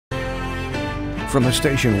From the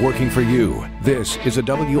station working for you, this is a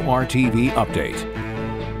WRTV update.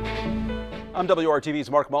 I'm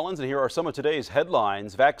WRTV's Mark Mullins, and here are some of today's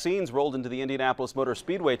headlines. Vaccines rolled into the Indianapolis Motor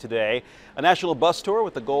Speedway today. A national bus tour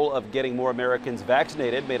with the goal of getting more Americans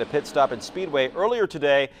vaccinated made a pit stop at Speedway earlier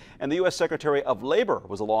today, and the U.S. Secretary of Labor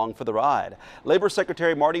was along for the ride. Labor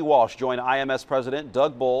Secretary Marty Walsh joined IMS President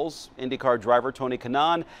Doug Bowles, IndyCar driver Tony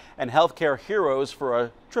Kanaan, and healthcare heroes for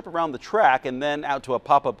a trip around the track and then out to a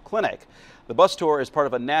pop-up clinic. The bus tour is part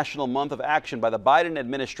of a national month of action by the Biden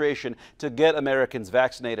administration to get Americans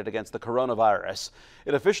vaccinated against the coronavirus.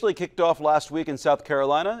 It officially kicked off last week in South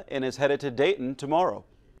Carolina and is headed to Dayton tomorrow.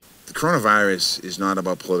 The coronavirus is not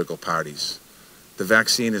about political parties. The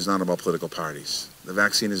vaccine is not about political parties. The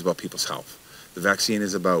vaccine is about people's health. The vaccine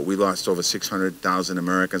is about, we lost over 600,000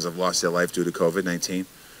 Americans have lost their life due to COVID-19.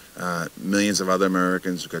 Millions of other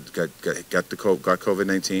Americans got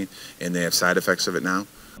COVID-19, and they have side effects of it now.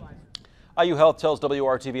 IU Health tells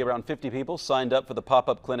WRTV around 50 people signed up for the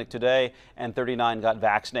pop-up clinic today and 39 got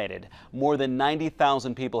vaccinated. More than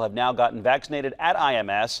 90,000 people have now gotten vaccinated at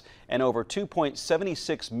IMS, and over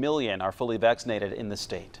 2.76 million are fully vaccinated in the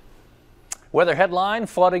state. Weather headline,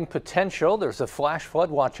 flooding potential. There's a flash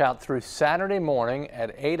flood watch out through Saturday morning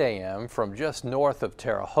at 8 a.m. from just north of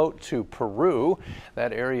Terre Haute to Peru.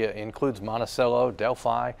 That area includes Monticello,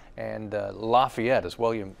 Delphi, and Lafayette, as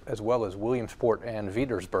well as Williamsport and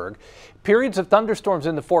Petersburg. Periods of thunderstorms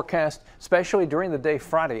in the forecast, especially during the day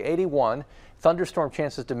Friday, 81. Thunderstorm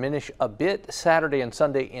chances diminish a bit Saturday and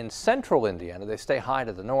Sunday in central Indiana. They stay high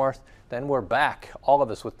to the north. Then we're back, all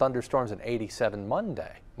of us, with thunderstorms at 87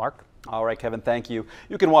 Monday. Mark? All right, Kevin, thank you.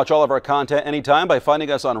 You can watch all of our content anytime by finding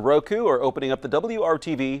us on Roku or opening up the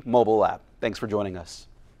WRTV mobile app. Thanks for joining us.